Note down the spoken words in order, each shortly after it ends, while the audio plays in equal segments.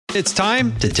It's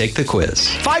time to take the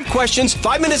quiz. 5 questions,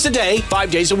 5 minutes a day,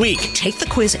 5 days a week. Take the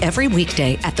quiz every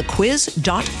weekday at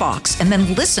thequiz.fox and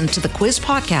then listen to the quiz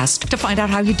podcast to find out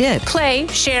how you did. Play,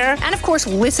 share, and of course,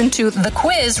 listen to The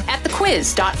Quiz at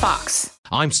thequiz.fox.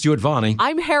 I'm Stuart Varney.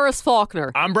 I'm Harris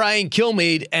Faulkner. I'm Brian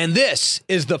Kilmeade, and this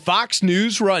is the Fox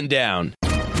News Rundown.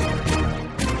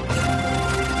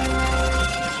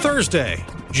 Thursday,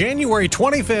 January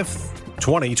 25th,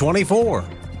 2024.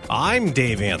 I'm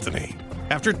Dave Anthony.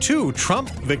 After 2 Trump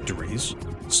victories,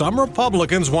 some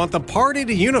Republicans want the party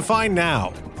to unify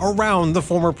now around the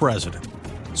former president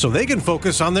so they can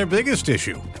focus on their biggest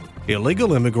issue,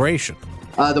 illegal immigration.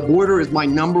 The border is my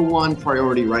number one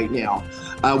priority right now.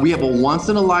 We have a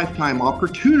once-in-a-lifetime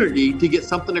opportunity to get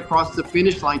something across the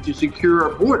finish line to secure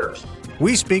our borders.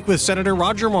 We speak with Senator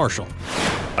Roger Marshall.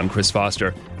 I'm Chris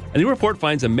Foster. A new report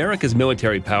finds America's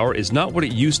military power is not what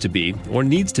it used to be or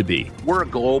needs to be. We're a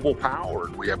global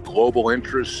power. We have global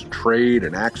interests, trade,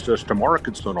 and access to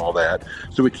markets and all that.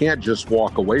 So we can't just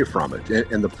walk away from it.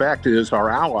 And the fact is our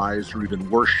allies are even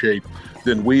worse shape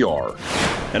than we are.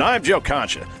 And I'm Joe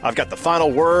Concha. I've got the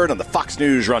final word on the Fox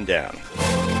News Rundown.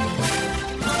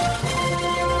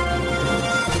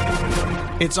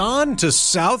 It's on to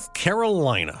South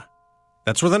Carolina.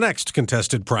 That's where the next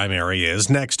contested primary is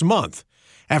next month.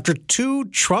 After 2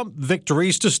 Trump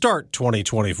victories to start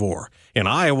 2024 in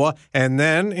Iowa and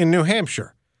then in New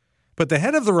Hampshire. But the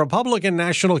head of the Republican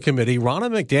National Committee,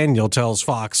 Ronna McDaniel, tells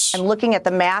Fox, I'm looking at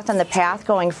the math and the path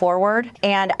going forward,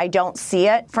 and I don't see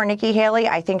it for Nikki Haley.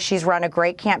 I think she's run a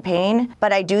great campaign,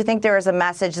 but I do think there is a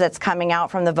message that's coming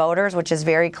out from the voters, which is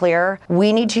very clear.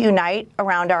 We need to unite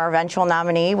around our eventual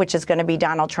nominee, which is going to be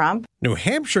Donald Trump. New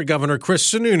Hampshire Governor Chris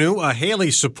Sununu, a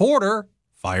Haley supporter,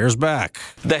 fires back.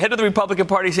 The head of the Republican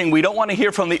Party saying we don't want to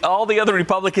hear from all the other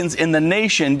Republicans in the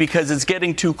nation because it's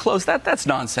getting too close. That's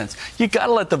nonsense. You got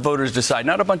to let the voters decide,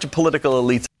 not a bunch of political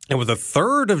elites. And with a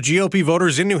third of GOP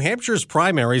voters in New Hampshire's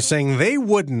primary saying they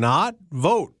would not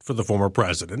vote for the former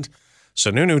president,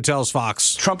 Sununu tells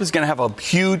Fox, Trump is going to have a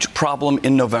huge problem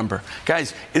in November.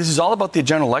 Guys, this is all about the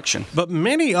general election. But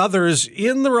many others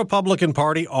in the Republican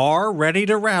Party are ready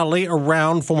to rally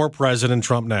around former President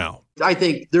Trump now. I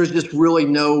think there's just really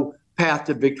no path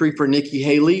to victory for Nikki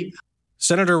Haley.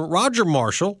 Senator Roger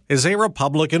Marshall is a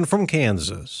Republican from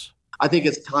Kansas. I think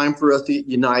it's time for us to get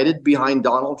united behind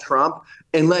Donald Trump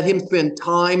and let him spend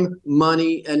time,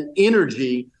 money, and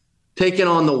energy taking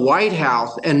on the White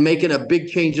House and making a big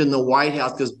change in the White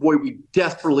House because, boy, we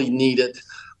desperately need it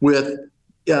with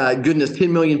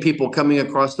 10 million people coming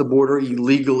across the border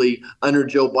illegally under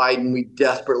Joe Biden. We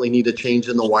desperately need a change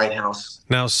in the White House.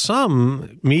 Now,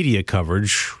 some media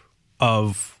coverage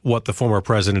of what the former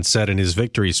president said in his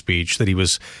victory speech, that he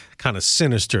was kind of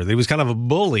sinister, that he was kind of a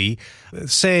bully,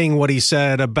 saying what he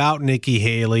said about Nikki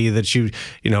Haley, that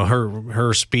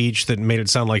her speech that made it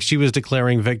sound like she was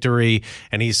declaring victory,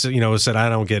 and he said, I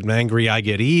don't get angry, I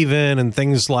get even, and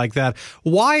things like that.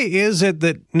 Why is it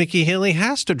that Nikki Haley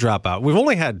has to drop out? We've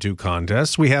only had 2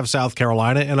 contests. We have South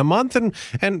Carolina in a month,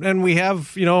 and we have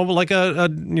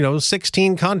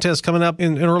 16 contests coming up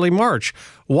in early March.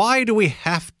 Why do we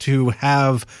have to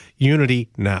have unity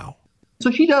now? So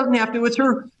she doesn't have to. It's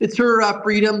her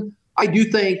freedom. I do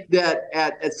think that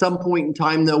at some point in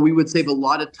time, though, we would save a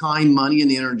lot of time, money,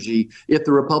 and energy if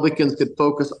the Republicans could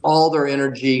focus all their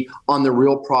energy on the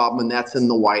real problem, and that's in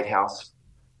the White House.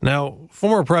 Now,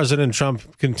 former President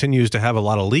Trump continues to have a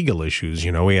lot of legal issues. He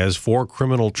has 4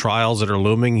 criminal trials that are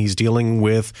looming. He's dealing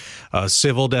with a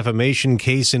civil defamation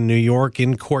case in New York,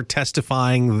 in court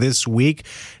testifying this week.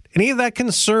 Any of that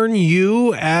concern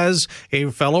you as a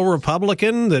fellow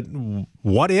Republican, that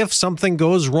what if something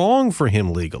goes wrong for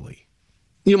him legally?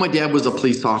 My dad was a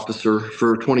police officer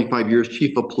for 25 years,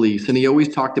 chief of police, and he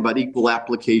always talked about equal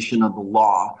application of the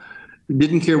law. He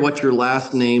didn't care what your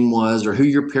last name was or who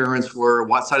your parents were,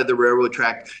 what side of the railroad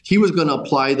track. He was going to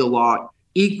apply the law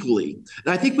equally.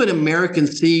 And I think when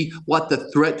Americans see what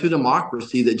the threat to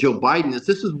democracy that Joe Biden is,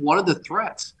 this is one of the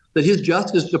threats, that his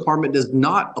Justice Department does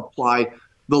not apply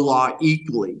the law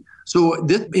equally. So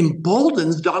this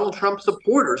emboldens Donald Trump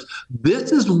supporters.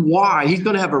 This is why he's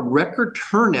going to have a record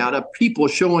turnout of people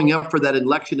showing up for that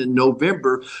election in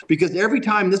November, because every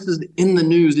time this is in the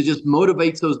news, it just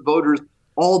motivates those voters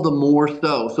all the more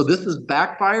so. So this has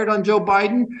backfired on Joe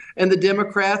Biden and the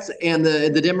Democrats and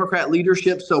the Democrat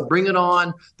leadership. So bring it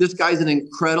on. This guy's an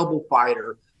incredible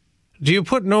fighter. Do you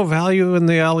put no value in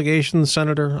the allegations,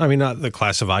 Senator? I mean, not the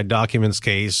classified documents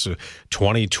case,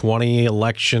 2020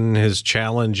 election, his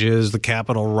challenges, the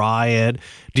Capitol riot.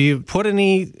 Do you put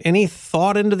any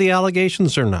thought into the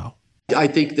allegations or no? I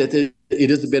think that It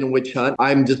has been a witch hunt.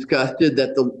 I'm disgusted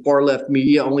that the far left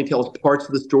media only tells parts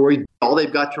of the story. All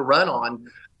they've got to run on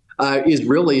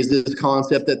is this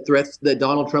concept that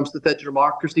Donald Trump's the threat to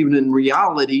democracy, when in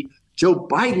reality, Joe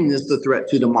Biden is the threat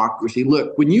to democracy.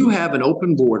 Look, when you have an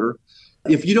open border,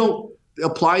 if you don't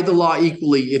apply the law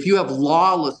equally, if you have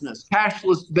lawlessness,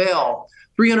 cashless bail,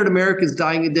 300 Americans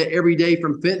dying every day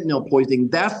from fentanyl poisoning,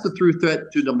 that's the true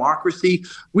threat to democracy.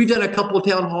 We've done a couple of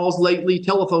town halls lately,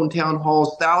 telephone town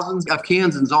halls, thousands of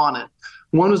Kansans on it.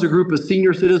 One was a group of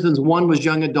senior citizens, one was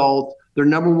young adults. Their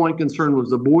number one concern was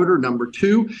the border. Number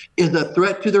two is a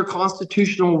threat to their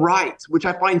constitutional rights, which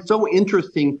I find so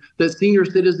interesting that senior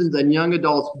citizens and young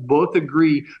adults both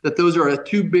agree that those are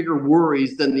two bigger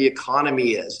worries than the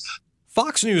economy is.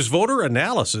 Fox News voter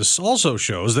analysis also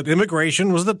shows that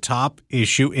immigration was the top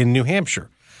issue in New Hampshire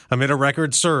amid a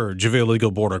record surge of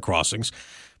illegal border crossings,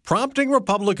 prompting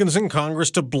Republicans in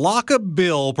Congress to block a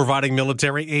bill providing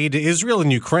military aid to Israel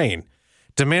and Ukraine,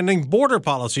 demanding border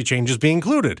policy changes be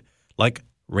included, like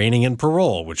reining in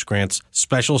parole, which grants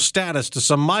special status to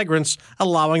some migrants,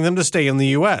 allowing them to stay in the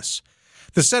U.S.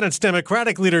 The Senate's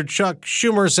Democratic leader, Chuck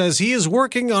Schumer, says he is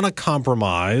working on a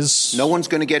compromise. No one's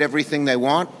going to get everything they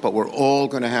want, but we're all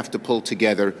going to have to pull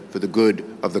together for the good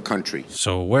of the country.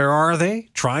 So where are they?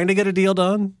 Trying to get a deal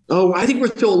done? Oh, I think we're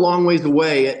still a long ways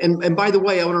away. And by the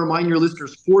way, I want to remind your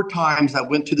listeners, 4 times I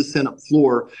went to the Senate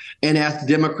floor and asked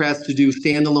Democrats to do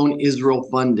standalone Israel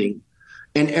funding.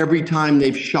 And every time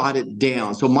they've shot it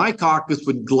down. So my caucus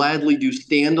would gladly do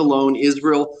standalone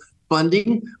Israel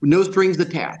funding with no strings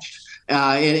attached.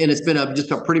 And it's been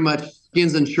just a pretty much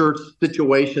skins and shirts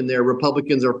situation there.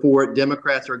 Republicans are for it.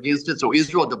 Democrats are against it. So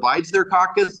Israel divides their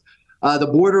caucus. The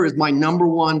border is my number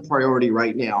one priority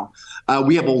right now.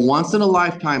 We have a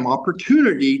once-in-a-lifetime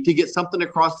opportunity to get something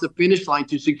across the finish line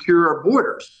to secure our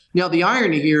borders. Now, the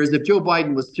irony here is if Joe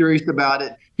Biden was serious about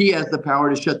it, he has the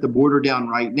power to shut the border down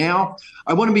right now.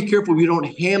 I want to be careful we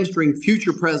don't hamstring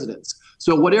future presidents.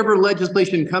 So whatever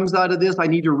legislation comes out of this, I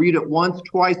need to read it once,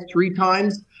 twice, 3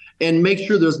 times, and make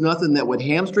sure there's nothing that would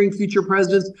hamstring future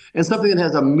presidents and something that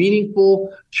has a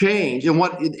meaningful change. And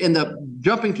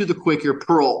jumping to the quick here,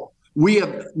 parole. We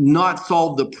have not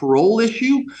solved the parole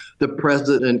issue. The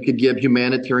president could give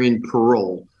humanitarian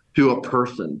parole to a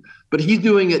person, but he's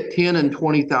doing it 10 and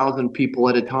 20,000 people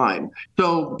at a time.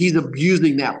 So he's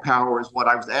abusing that power is what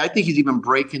I think he's even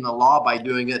breaking the law by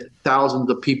doing it thousands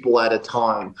of people at a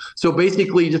time. So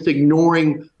basically just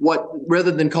ignoring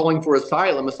rather than calling for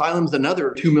asylum's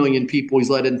another 2 million people he's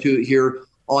let into here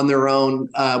on their own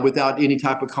without any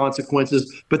type of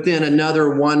consequences. But then another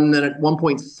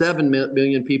 1.7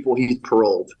 million people he's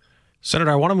paroled.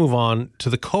 Senator, I want to move on to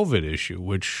the COVID issue,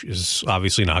 which is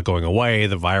obviously not going away.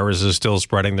 The virus is still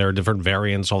spreading. There are different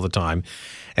variants all the time.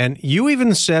 And you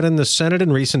even said in the Senate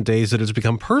in recent days that it's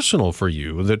become personal for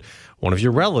you, that one of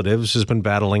your relatives has been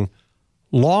battling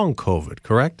long COVID,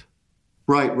 correct?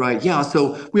 Right. Yeah.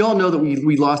 So we all know that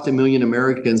we lost 1 million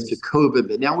Americans to COVID,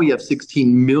 but now we have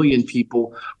 16 million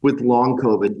people with long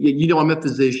COVID. You know, I'm a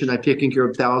physician. I've taken care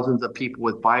of thousands of people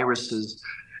with viruses.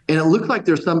 And it looks like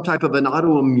there's some type of an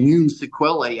autoimmune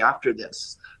sequelae after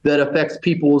this that affects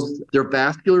their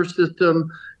vascular system,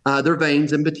 their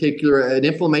veins in particular, an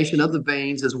inflammation of the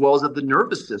veins as well as of the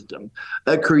nervous system.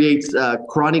 That creates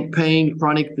chronic pain,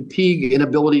 chronic fatigue,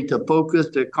 inability to focus,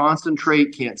 to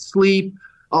concentrate, can't sleep,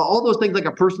 all those things like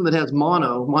a person that has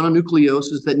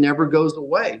mononucleosis that never goes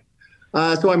away.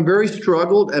 So I'm very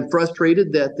struggled and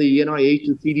frustrated that the NIH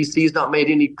and CDC has not made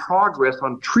any progress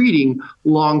on treating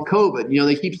long COVID. You know,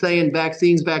 they keep saying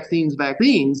vaccines,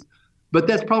 but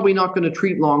that's probably not going to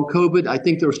treat long COVID. I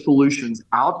think there's solutions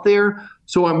out there.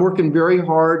 So I'm working very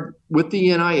hard with the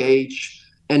NIH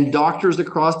and doctors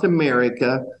across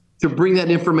America to bring that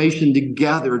information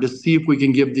together to see if we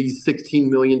can give these 16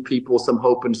 million people some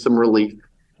hope and some relief.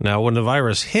 Now, when the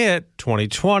virus hit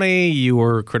 2020, you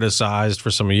were criticized for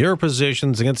some of your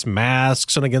positions against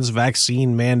masks and against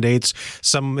vaccine mandates,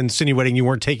 some insinuating you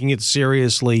weren't taking it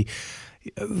seriously.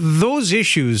 Those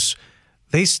issues,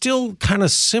 they still kind of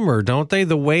simmer, don't they?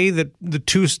 The way that the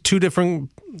two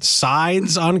different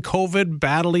sides on COVID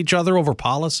battle each other over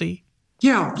policy?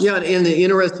 Yeah. And the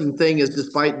interesting thing is,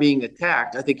 despite being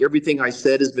attacked, I think everything I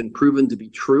said has been proven to be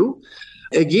true.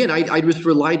 Again, I just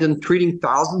relied on treating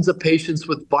thousands of patients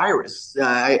with virus,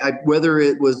 whether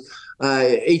it was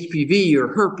HPV or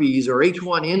herpes or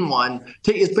H1N1,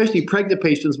 especially pregnant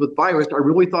patients with virus. I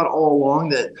really thought all along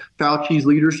that Fauci's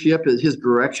leadership, his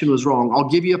direction was wrong. I'll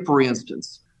give you for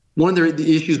instance. One of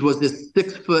the issues was this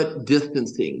 6-foot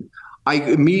distancing. I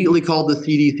immediately called the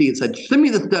CDC and said, send me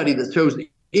the study that shows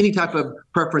any type of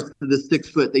preference to the 6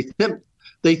 foot. They sent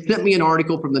They sent me an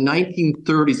article from the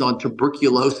 1930s on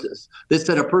tuberculosis that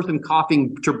said a person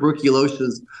coughing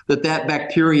tuberculosis, that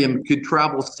bacterium could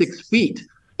travel 6 feet.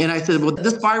 And I said, well,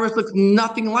 this virus looks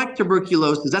nothing like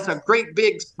tuberculosis. That's a great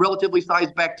big, relatively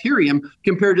sized bacterium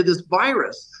compared to this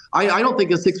virus. I don't think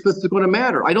a 6 foot is going to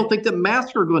matter. I don't think that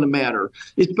masks are going to matter,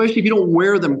 especially if you don't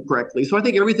wear them correctly. So I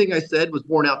think everything I said was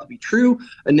borne out to be true.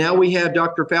 And now we have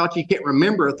Dr. Fauci can't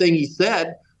remember a thing he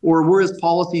said or where his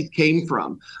policies came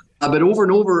from. But over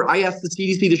and over, I asked the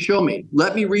CDC to show me.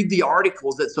 Let me read the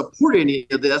articles that support any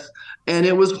of this. And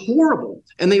it was horrible.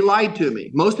 And they lied to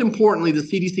me. Most importantly, the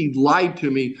CDC lied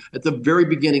to me at the very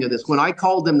beginning of this. When I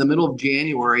called them the middle of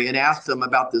January and asked them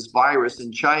about this virus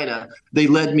in China, they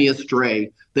led me astray.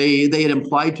 They had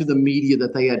implied to the media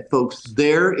that they had folks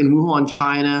there in Wuhan,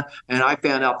 China, and I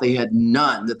found out they had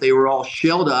none, that they were all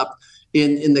shelled up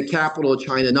in the capital of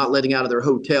China, not letting out of their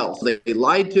hotels. They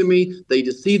lied to me. They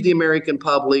deceived the American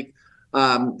public.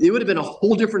 It would have been a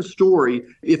whole different story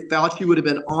if Fauci would have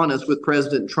been honest with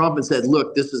President Trump and said,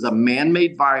 look, this is a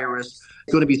man-made virus.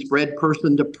 It's going to be spread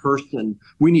person to person.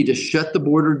 We need to shut the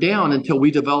border down until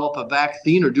we develop a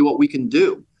vaccine or do what we can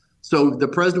do. So the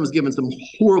president was given some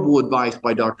horrible advice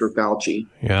by Dr. Fauci.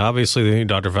 Yeah, obviously,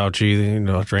 Dr. Fauci,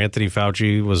 Dr. Anthony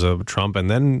Fauci was a Trump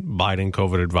and then Biden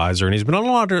COVID advisor, and he's been on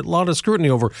a lot of scrutiny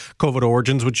over COVID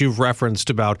origins, which you've referenced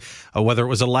about whether it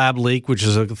was a lab leak, which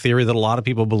is a theory that a lot of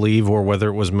people believe, or whether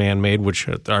it was man-made, which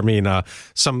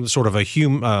some sort of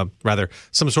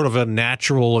a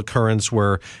natural occurrence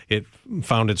where it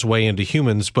found its way into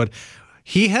humans, but.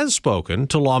 He has spoken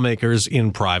to lawmakers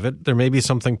in private. There may be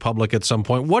something public at some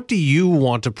point. What do you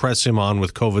want to press him on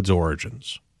with COVID's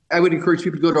origins? I would encourage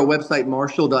people to go to our website,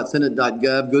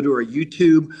 marshall.senate.gov, go to our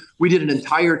YouTube. We did an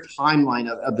entire timeline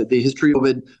of the history of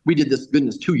COVID. We did this,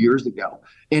 2 years ago.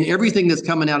 And everything that's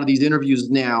coming out of these interviews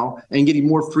now and getting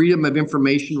more freedom of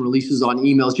information releases on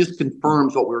emails just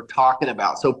confirms what we're talking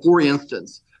about. So, for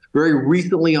instance, very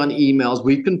recently on emails,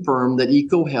 we confirmed that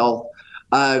EcoHealth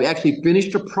actually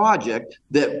finished a project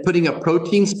that putting a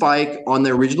protein spike on the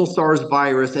original SARS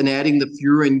virus and adding the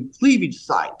furin cleavage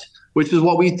site, which is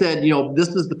what we said, this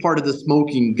is the part of the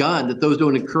smoking gun, that those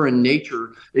don't occur in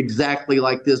nature exactly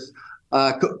like this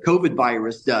COVID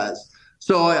virus does.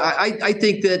 So I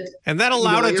think that... And that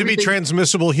allowed it to be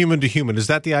transmissible human to human. Is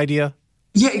that the idea?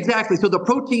 Yeah, exactly. So the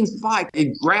protein spike,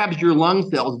 it grabs your lung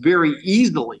cells very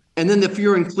easily. And then the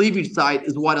furin cleavage site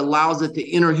is what allows it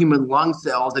to enter human lung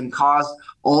cells and cause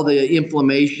all the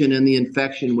inflammation and the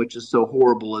infection, which is so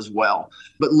horrible as well.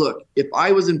 But look, if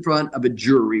I was in front of a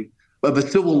jury of a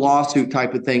civil lawsuit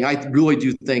type of thing, I really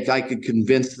do think I could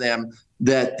convince them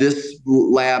that this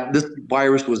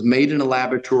virus was made in a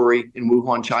laboratory in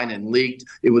Wuhan, China, and leaked.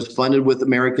 It was funded with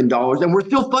American dollars, and we're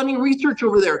still funding research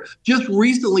over there. Just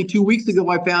recently, 2 weeks ago,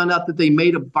 I found out that they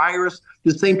made a virus,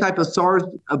 the same type of SARS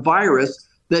virus,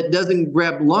 that doesn't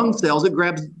grab lung cells, it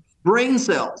grabs brain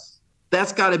cells.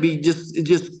 That's got to be it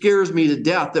just scares me to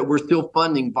death that we're still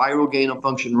funding viral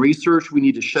gain-of-function research. We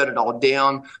need to shut it all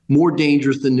down. More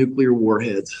dangerous than nuclear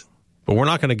warheads. But we're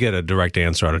not going to get a direct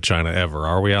answer out of China ever,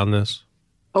 are we on this?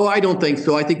 Oh, I don't think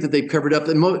so. I think that they've covered up,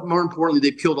 and more importantly,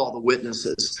 they've killed all the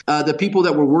witnesses. The people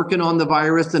that were working on the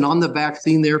virus and on the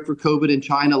vaccine there for COVID in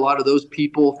China, a lot of those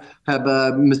people have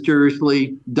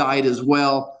mysteriously died as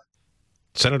well.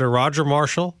 Senator Roger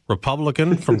Marshall,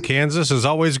 Republican from Kansas, is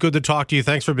always good to talk to you.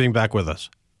 Thanks for being back with us.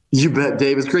 You bet,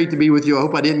 Dave. It's great to be with you. I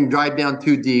hope I didn't drive down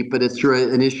too deep, but it's sure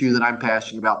an issue that I'm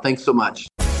passionate about. Thanks so much.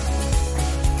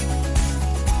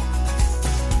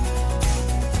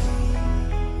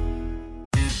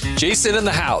 Jason in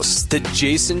the House, the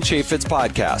Jason Chaffetz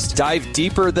Podcast. Dive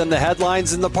deeper than the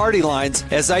headlines and the party lines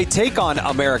as I take on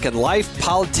American life,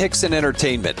 politics, and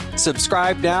entertainment.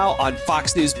 Subscribe now on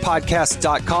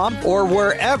foxnewspodcast.com or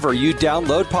wherever you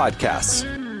download podcasts.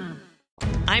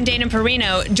 I'm Dana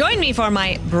Perino. Join me for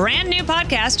my brand new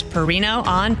podcast, Perino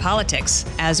on Politics.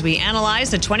 As we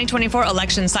analyze the 2024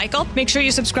 election cycle, make sure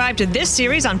you subscribe to this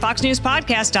series on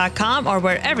foxnewspodcast.com or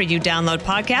wherever you download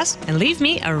podcasts, and leave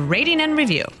me a rating and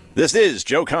review. This is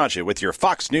Joe Concha with your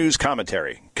Fox News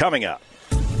commentary. Coming up.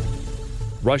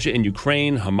 Russia and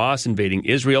Ukraine, Hamas invading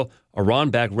Israel,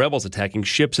 Iran-backed rebels attacking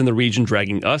ships in the region,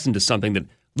 dragging us into something that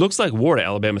looks like war to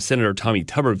Alabama Senator Tommy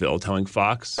Tuberville, telling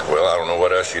Fox. Well, I don't know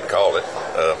what else you'd call it.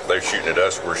 They're shooting at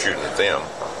us, we're shooting at them.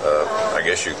 I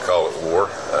guess you'd call it war.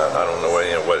 I don't know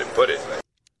any way to put it.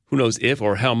 Who knows if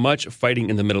or how much fighting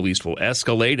in the Middle East will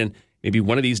escalate, and maybe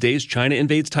one of these days China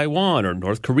invades Taiwan or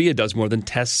North Korea does more than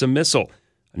tests a missile.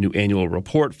 A new annual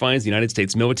report finds the United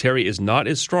States military is not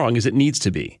as strong as it needs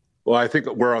to be. Well, I think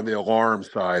that we're on the alarm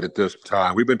side at this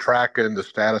time. We've been tracking the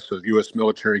status of U.S.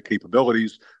 military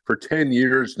capabilities for 10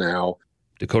 years now.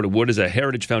 Dakota Wood is a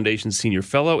Heritage Foundation senior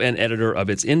fellow and editor of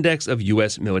its Index of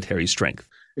U.S. Military Strength.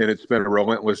 And it's been a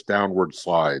relentless downward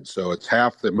slide. So it's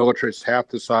the military's half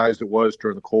the size it was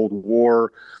during the Cold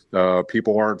War.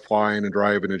 People aren't flying and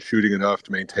driving and shooting enough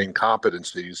to maintain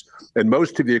competencies. And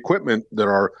most of the equipment that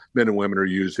our men and women are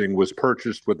using was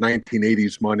purchased with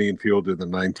 1980s money and fielded in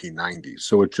the 1990s.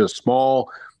 So it's just small,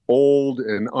 old,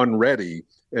 and unready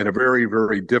in a very,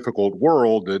 very difficult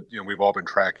world that we've all been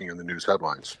tracking in the news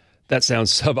headlines. That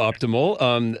sounds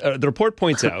suboptimal. The report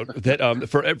points out that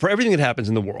for everything that happens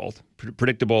in the world,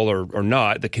 predictable or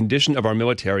not, the condition of our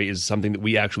military is something that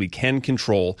we actually can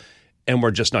control, and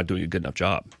we're just not doing a good enough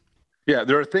job. Yeah,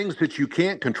 there are things that you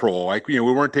can't control. Like, we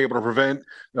weren't able to prevent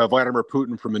Vladimir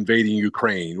Putin from invading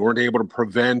Ukraine. We weren't able to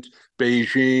prevent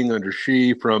Beijing under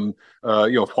Xi from,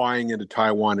 flying into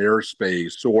Taiwan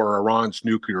airspace or Iran's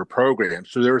nuclear program.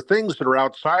 So there are things that are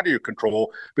outside of your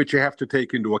control, but you have to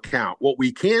take into account. What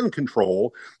we can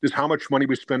control is how much money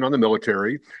we spend on the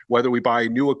military, whether we buy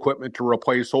new equipment to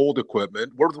replace old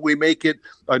equipment, whether we make it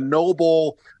a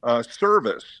noble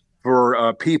service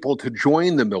for people to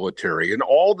join the military. And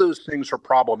all those things are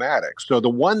problematic. So the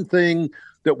one thing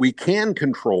that we can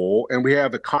control, and we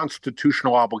have a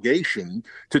constitutional obligation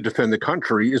to defend the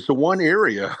country, is the one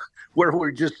area where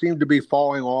we just seem to be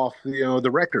falling off the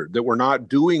record, that we're not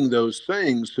doing those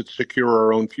things that secure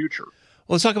our own future.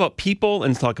 Well, let's talk about people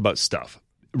and talk about stuff.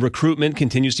 Recruitment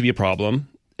continues to be a problem,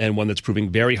 and one that's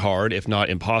proving very hard, if not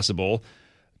impossible,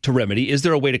 to remedy. Is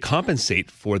there a way to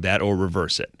compensate for that or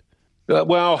reverse it?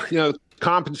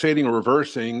 Compensating or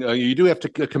reversing, you do have to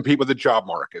compete with the job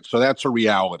market. So that's a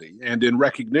reality. And in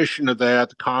recognition of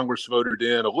that, Congress voted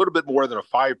in a little bit more than a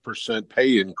 5%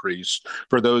 pay increase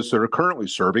for those that are currently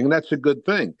serving. And that's a good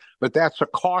thing. But that's a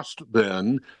cost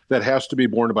then that has to be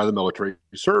borne by the military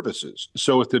services.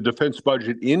 So if the defense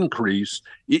budget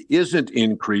isn't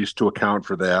increased to account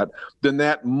for that, then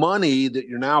that money that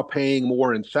you're now paying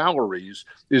more in salaries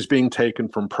is being taken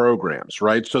from programs,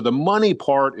 right? So the money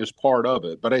part is part of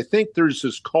it. But I think there's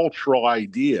this cultural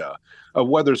idea of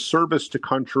whether service to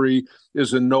country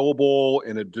is a noble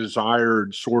and a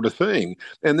desired sort of thing.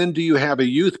 And then do you have a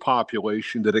youth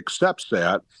population that accepts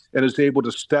that and is able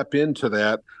to step into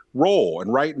that role?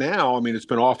 And right now, it's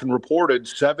been often reported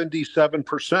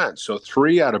 77%. So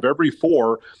 3 out of every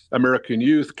 4 American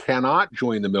youth cannot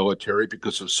join the military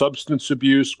because of substance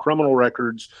abuse, criminal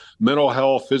records, mental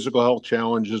health, physical health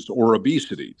challenges, or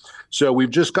obesity. So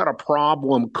we've just got a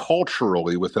problem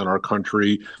culturally within our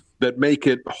country that make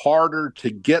it harder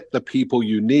to get the people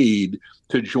you need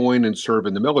to join and serve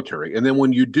in the military. And then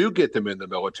when you do get them in the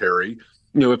military,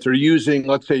 if they're using,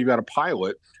 let's say you've got a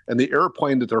pilot and the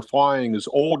airplane that they're flying is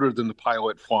older than the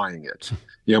pilot flying it.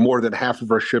 More than half of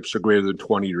our ships are greater than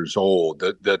 20 years old.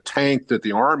 The tank that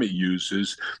the Army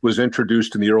uses was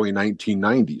introduced in the early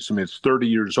 1990s. It's 30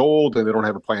 years old, and they don't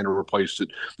have a plan to replace it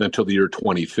until the year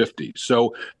 2050.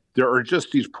 So there are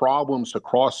just these problems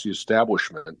across the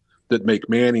establishment that make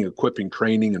manning, equipping,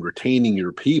 training, and retaining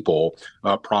your people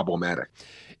problematic.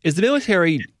 Is the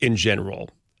military in general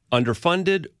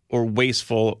underfunded or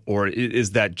wasteful, or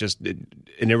is that just an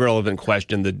irrelevant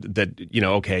question that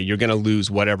you're going to lose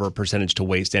whatever percentage to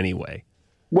waste anyway?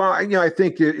 Well, I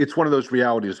think it's one of those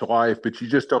realities of life, but you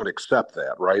just don't accept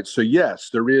that, right? So yes,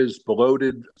 there is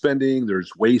bloated spending,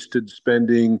 there's wasted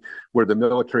spending where the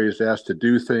military is asked to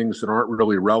do things that aren't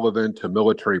really relevant to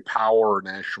military power or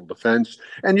national defense.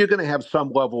 And you're going to have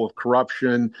some level of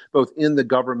corruption, both in the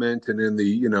government and in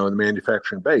the, the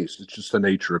manufacturing base. It's just the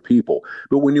nature of people.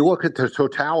 But when you look at the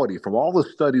totality from all the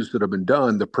studies that have been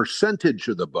done, the percentage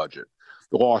of the budget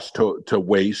lost to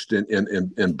waste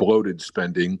and bloated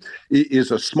spending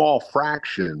is a small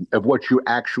fraction of what you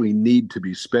actually need to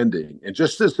be spending. And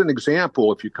just as an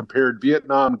example, if you compared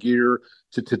Vietnam gear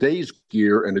to today's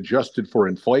gear and adjusted for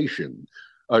inflation,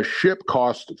 a ship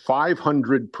cost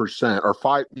 500% or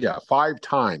 5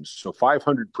 times, so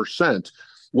 500%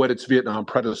 what its Vietnam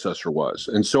predecessor was.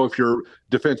 And so if your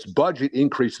defense budget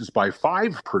increases by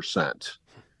 5%,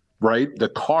 right, the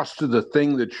cost of the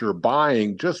thing that you're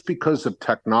buying just because of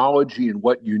technology and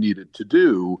what you need it to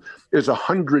do is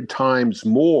 100 times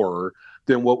more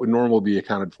than what would normally be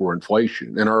accounted for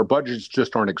inflation. And our budgets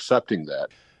just aren't accepting that.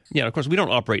 Yeah, of course, we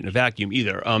don't operate in a vacuum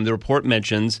either. The report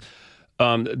mentions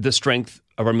the strength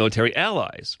of our military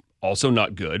allies, also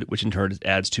not good, which in turn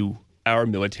adds to our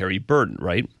military burden,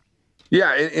 right?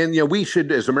 Yeah, and we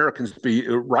should, as Americans, be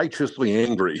righteously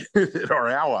angry that our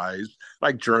allies,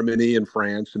 like Germany and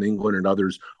France and England and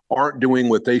others, aren't doing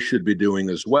what they should be doing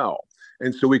as well.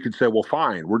 And so we could say, well,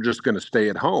 fine, we're just going to stay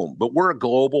at home. But we're a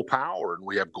global power, and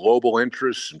we have global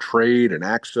interests and trade and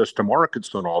access to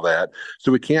markets and all that.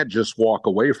 So we can't just walk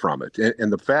away from it.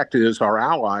 And the fact is, our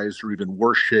allies are even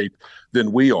worse shape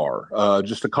than we are.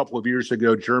 Just a couple of years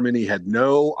ago, Germany had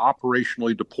no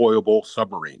operationally deployable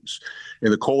submarines.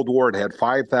 In the Cold War, it had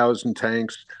 5,000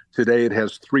 tanks. Today, it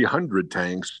has 300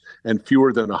 tanks, and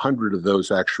fewer than 100 of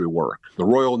those actually work. The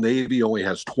Royal Navy only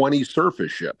has 20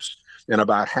 surface ships, and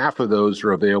about half of those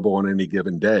are available on any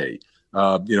given day.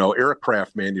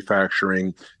 Aircraft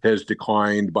manufacturing has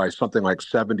declined by something like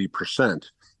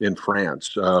 70% in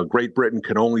France. Great Britain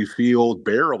can only field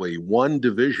barely one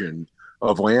division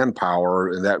of land power,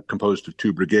 and that composed of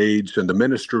 2 brigades. And the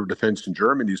Minister of Defense in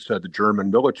Germany said the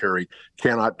German military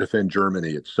cannot defend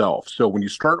Germany itself. So when you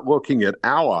start looking at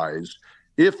allies,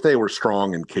 if they were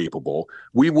strong and capable,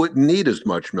 we wouldn't need as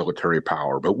much military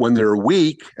power. But when they're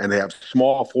weak and they have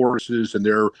small forces and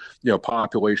their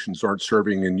populations aren't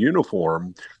serving in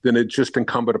uniform, then it's just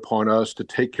incumbent upon us to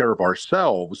take care of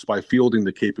ourselves by fielding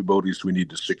the capabilities we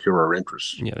need to secure our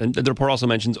interests. Yeah, and the report also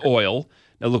mentions oil.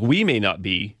 Now, look, we may not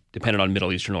be dependent on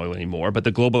Middle Eastern oil anymore, but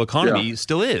the global economy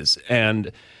still is.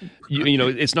 And,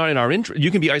 it's not in our interest.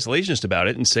 You can be isolationist about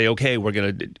it and say, okay,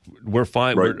 we're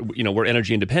fine. Right. We're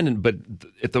energy independent. But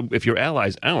if your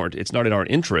allies aren't, it's not in our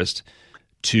interest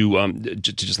to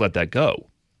just let that go.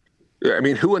 I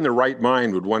mean, who in their right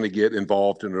mind would want to get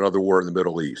involved in another war in the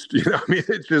Middle East?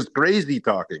 It's just crazy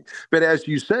talking. But as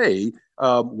you say,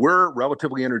 we're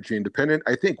relatively energy independent.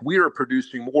 I think we are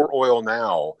producing more oil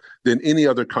now than any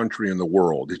other country in the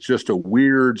world. It's just a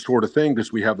weird sort of thing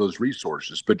because we have those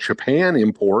resources. But Japan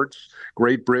imports,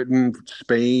 Great Britain,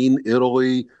 Spain,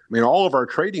 Italy, all of our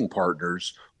trading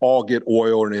partners all get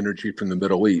oil and energy from the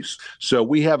Middle East. So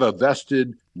we have a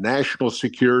vested national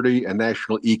security and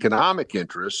national economic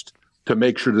interest to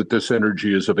make sure that this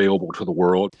energy is available to the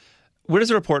world. Where does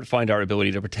the report find our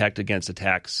ability to protect against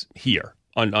attacks here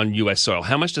on U.S. soil?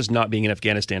 How much does not being in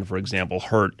Afghanistan, for example,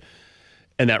 hurt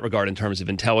in that regard in terms of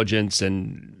intelligence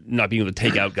and not being able to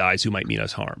take out guys who might mean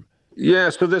us harm? Yeah,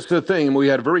 so that's the thing. We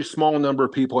had a very small number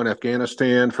of people in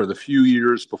Afghanistan for the few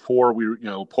years before we,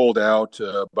 pulled out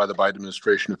by the Biden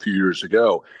administration a few years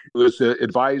ago. It was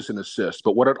advise and assist.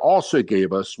 But what it also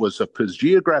gave us was a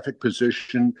geographic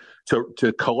position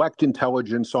to collect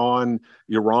intelligence on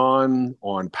Iran,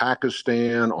 on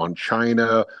Pakistan, on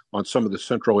China, on some of the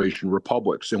Central Asian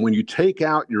republics. And when you take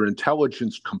out your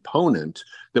intelligence component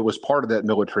that was part of that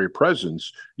military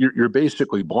presence, you're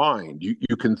basically blind.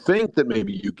 You can think that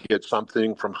maybe you get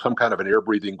something from some kind of an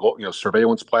air-breathing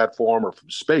surveillance platform or from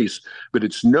space, but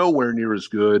it's nowhere near as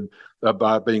good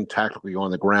about being tactically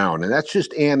on the ground. And that's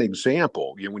just an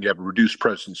example. When you have a reduced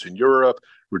presence in Europe,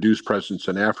 reduced presence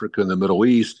in Africa and the Middle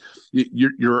East,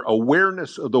 your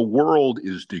awareness of the world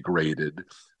is degraded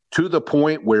to the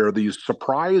point where these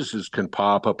surprises can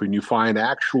pop up and you find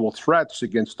actual threats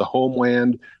against the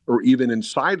homeland or even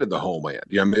inside of the homeland.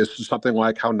 This is something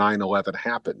like how 9/11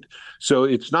 happened. So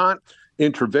it's not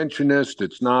interventionist.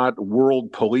 It's not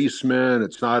world policemen.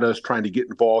 It's not us trying to get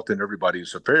involved in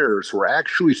everybody's affairs. We're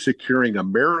actually securing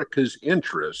America's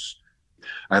interests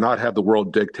and not have the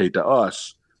world dictate to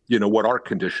us, what our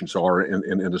conditions are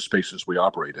in the spaces we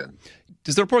operate in.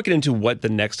 Does the report get into what the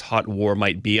next hot war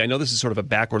might be? I know this is sort of a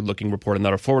backward-looking report and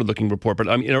not a forward-looking report, but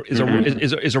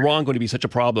is Iran going to be such a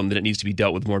problem that it needs to be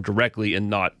dealt with more directly and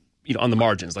not on the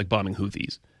margins, like bombing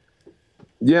Houthis?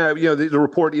 Yeah, the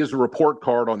report is a report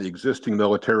card on the existing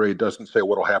military. It doesn't say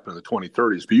what will happen in the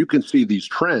 2030s, but you can see these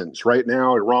trends. Right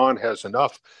now, Iran has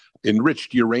enough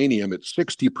enriched uranium at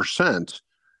 60%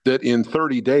 that in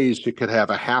 30 days it could have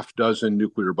a half dozen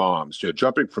nuclear bombs.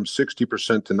 Jumping from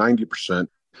 60% to 90%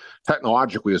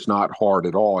 technologically is not hard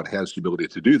at all. It has the ability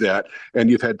to do that. And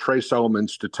you've had trace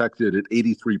elements detected at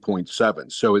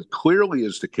 83.7. So it clearly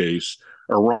is the case.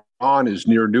 Iran is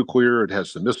near nuclear. It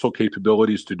has the missile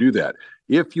capabilities to do that.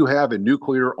 If you have a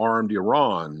nuclear-armed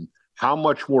Iran, how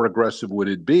much more aggressive would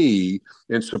it be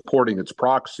in supporting its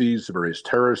proxies, the various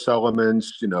terrorist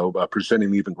elements, presenting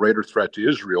an even greater threat to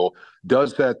Israel?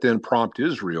 Does that then prompt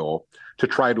Israel to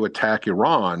try to attack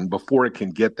Iran before it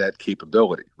can get that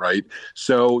capability, right?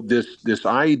 So this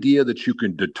idea that you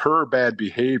can deter bad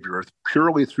behavior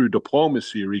purely through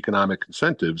diplomacy or economic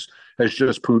incentives has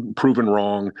just proven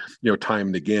wrong, time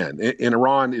and again. And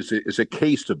Iran is a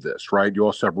case of this, right? You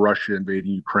also have Russia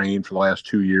invading Ukraine for the last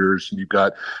 2 years, and you've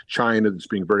got China that's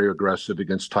being very aggressive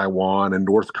against Taiwan, and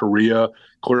North Korea,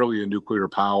 clearly a nuclear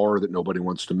power that nobody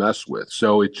wants to mess with.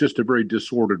 So it's just a very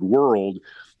disordered world,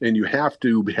 and you have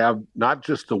to have not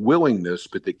just the willingness,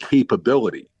 but the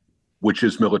capability which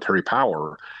is military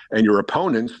power. And your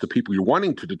opponents, the people you're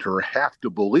wanting to deter, have to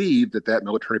believe that that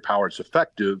military power is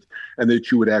effective and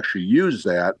that you would actually use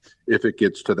that if it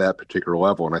gets to that particular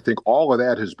level. And I think all of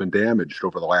that has been damaged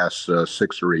over the last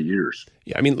 6 or 8 years.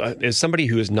 Yeah, I mean, as somebody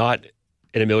who is not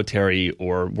in a military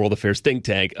or world affairs think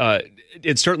tank,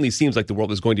 it certainly seems like the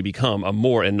world is going to become a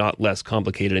more and not less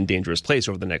complicated and dangerous place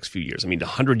over the next few years. I mean, the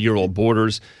 100-year-old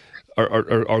borders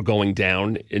are going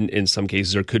down in some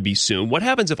cases, or could be soon. What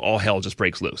happens if all hell just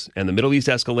breaks loose and the Middle East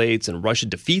escalates and Russia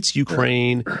defeats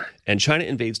Ukraine and China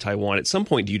invades Taiwan? At some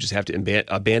point, do you just have to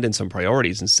abandon some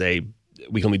priorities and say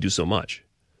we can only do so much?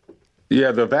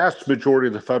 Yeah, the vast majority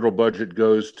of the federal budget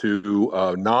goes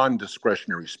to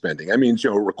non-discretionary spending. That means,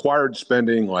 required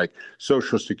spending like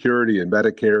Social Security and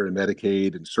Medicare and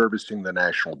Medicaid and servicing the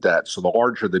national debt. So the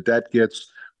larger the debt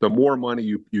gets, the more money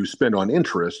you spend on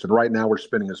interest. And right now we're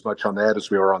spending as much on that as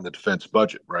we are on the defense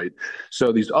budget, right?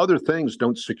 So these other things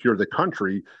don't secure the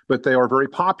country, but they are very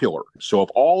popular. So if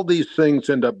all these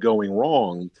things end up going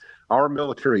wrong, our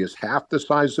military is half the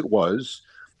size it was,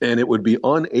 and it would be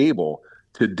unable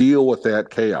to deal with that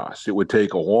chaos. It would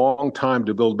take a long time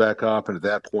to build back up, and at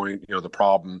that point, the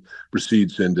problem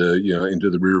recedes into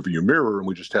the rearview mirror, and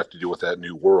we just have to deal with that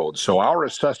new world. So our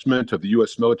assessment of the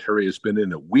U.S. military has been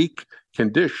in a weak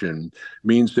condition,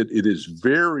 means that it is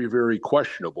very, very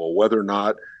questionable whether or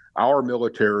not our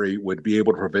military would be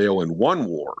able to prevail in one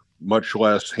war, much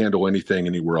less handle anything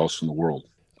anywhere else in the world.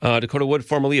 Dakota Wood,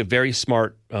 formerly a very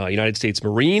smart United States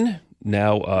Marine,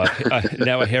 now a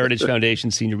Heritage Foundation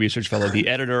senior research fellow, the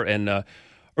editor and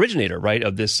originator, right,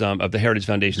 of this of the Heritage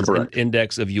Foundation's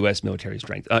Index of U.S. Military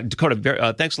Strength.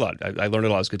 Dakota, thanks a lot. I learned a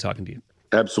lot. It was good talking to you.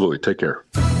 Absolutely. Take care.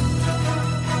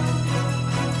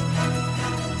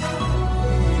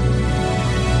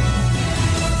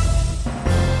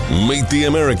 Meet the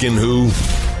American who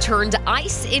turned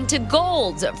ice into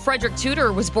gold. Frederick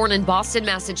Tudor was born in Boston,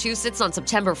 Massachusetts on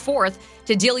September 4th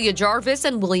to Delia Jarvis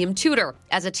and William Tudor.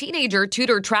 As a teenager,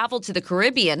 Tudor traveled to the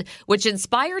Caribbean, which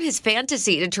inspired his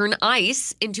fantasy to turn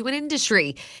ice into an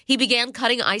industry. He began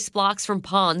cutting ice blocks from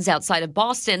ponds outside of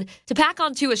Boston to pack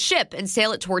onto a ship and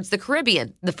sail it towards the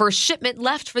Caribbean. The first shipment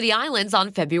left for the islands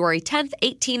on February 10th,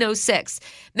 1806.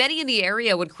 Many in the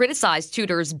area would criticize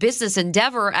Tudor's business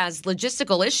endeavor as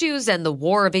logistical issues and the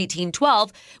War of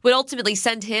 1812 would ultimately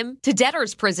send him to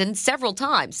debtor's prison several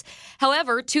times.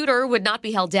 However, Tudor would not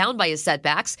be held down by his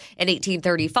setbacks. In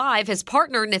 1835, his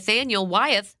partner Nathaniel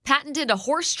Wyeth patented a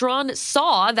horse-drawn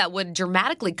saw that would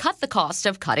dramatically cut the cost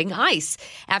of cutting ice.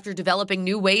 After developing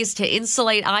new ways to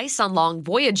insulate ice on long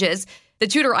voyages, the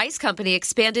Tudor Ice Company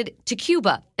expanded to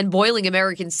Cuba and boiling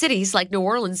American cities like New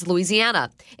Orleans,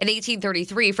 Louisiana. In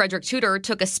 1833, Frederick Tudor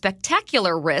took a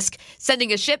spectacular risk,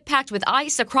 sending a ship packed with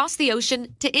ice across the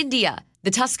ocean to India. The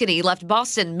Tuscany left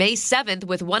Boston May 7th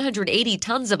with 180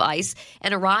 tons of ice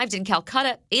and arrived in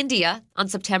Calcutta, India on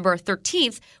September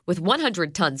 13th with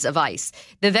 100 tons of ice.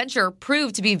 The venture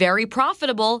proved to be very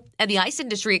profitable, and the ice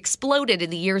industry exploded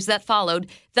in the years that followed,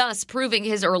 thus proving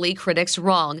his early critics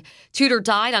wrong. Tudor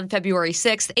died on February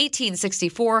 6,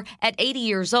 1864, at 80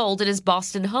 years old in his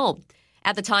Boston home.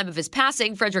 At the time of his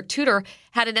passing, Frederick Tudor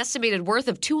had an estimated worth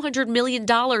of $200 million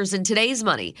in today's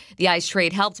money. The ice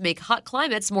trade helped make hot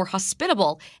climates more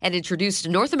hospitable and introduced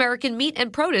North American meat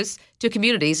and produce to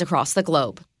communities across the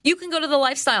globe. You can go to the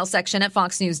lifestyle section at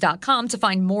foxnews.com to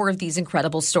find more of these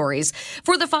incredible stories.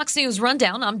 For the Fox News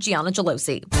Rundown, I'm Gianna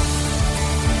Gelosi.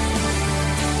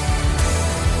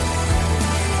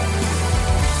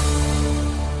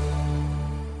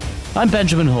 I'm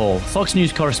Benjamin Hall, Fox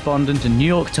News correspondent and New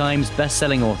York Times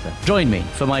best-selling author. Join me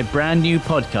for my brand new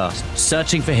podcast,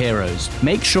 Searching for Heroes.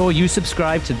 Make sure you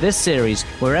subscribe to this series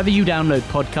wherever you download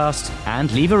podcasts and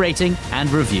leave a rating and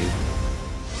review.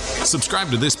 Subscribe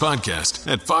to this podcast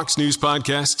at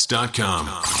foxnewspodcasts.com.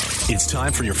 It's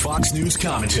time for your Fox News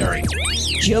commentary.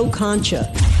 Joe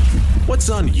Concha.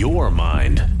 What's on your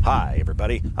mind? Hi,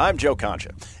 everybody. I'm Joe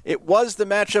Concha. It was the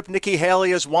matchup Nikki Haley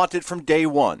has wanted from day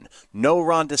one. No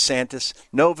Ron DeSantis,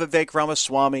 no Vivek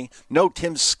Ramaswamy, no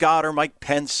Tim Scott or Mike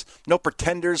Pence, no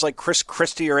pretenders like Chris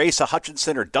Christie or Asa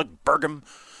Hutchinson or Doug Burgum.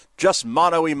 Just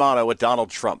mano-a-mano with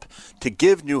Donald Trump to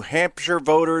give New Hampshire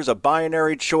voters a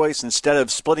binary choice instead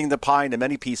of splitting the pie into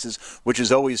many pieces, which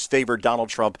has always favored Donald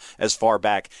Trump as far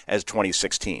back as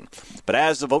 2016. But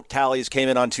as the vote tallies came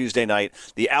in on Tuesday night,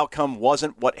 the outcome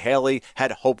wasn't what Haley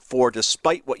had hoped for,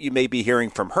 despite what you may be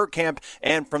hearing from her camp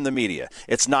and from the media.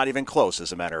 It's not even close,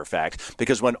 as a matter of fact,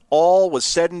 because when all was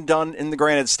said and done in the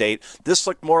Granite State, this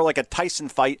looked more like a Tyson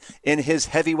fight in his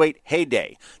heavyweight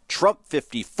heyday. Trump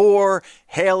 54,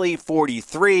 Haley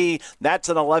 43, that's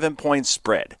an 11-point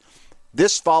spread.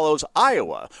 This follows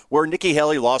Iowa, where Nikki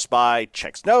Haley lost by,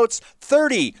 checks notes,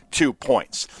 32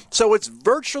 points. So it's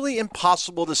virtually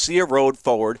impossible to see a road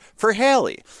forward for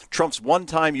Haley, Trump's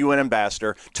one-time UN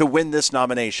ambassador, to win this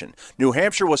nomination. New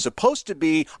Hampshire was supposed to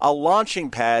be a launching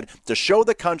pad to show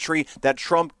the country that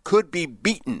Trump could be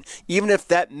beaten, even if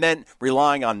that meant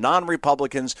relying on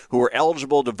non-Republicans who were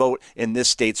eligible to vote in this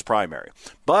state's primary.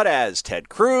 But as Ted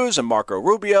Cruz and Marco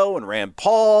Rubio and Rand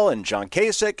Paul and John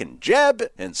Kasich and Jeb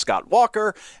and Scott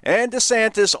Walker and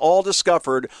DeSantis all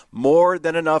discovered, more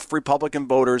than enough Republican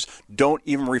voters don't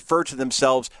even refer to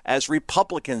themselves as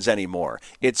Republicans anymore.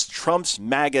 It's Trump's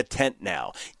MAGA tent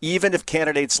now. Even if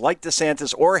candidates like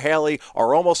DeSantis or Haley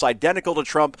are almost identical to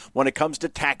Trump when it comes to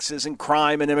taxes and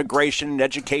crime and immigration and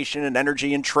education and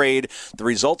energy and trade, the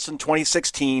results in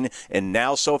 2016 and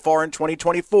now so far in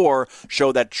 2024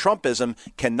 show that Trumpism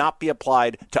cannot be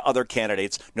applied to other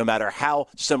candidates, no matter how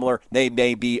similar they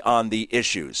may be on the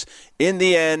issues. In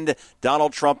the end,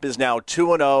 Donald Trump is now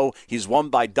 2-0. He's won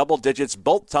by double digits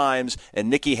both times, and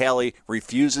Nikki Haley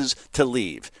refuses to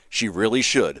leave. She really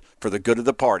should, for the good of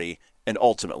the party and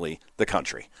ultimately the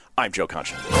country. I'm Joe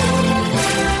Concha.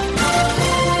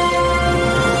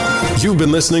 You've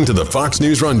been listening to the Fox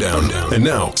News Rundown. And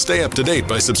now, stay up to date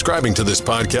by subscribing to this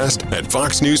podcast at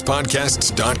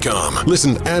foxnewspodcasts.com.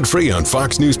 Listen ad-free on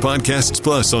Fox News Podcasts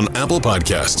Plus on Apple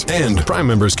Podcasts. And Prime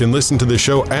members can listen to the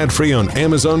show ad-free on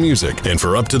Amazon Music. And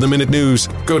for up-to-the-minute news,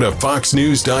 go to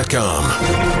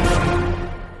foxnews.com.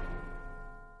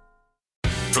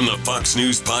 From the Fox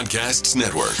News Podcasts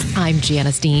Network. I'm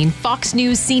Janice Dean, Fox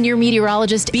News senior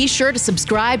meteorologist. Be sure to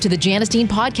subscribe to the Janice Dean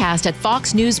podcast at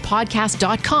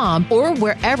foxnewspodcast.com or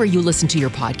wherever you listen to your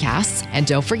podcasts. And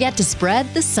don't forget to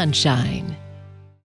spread the sunshine.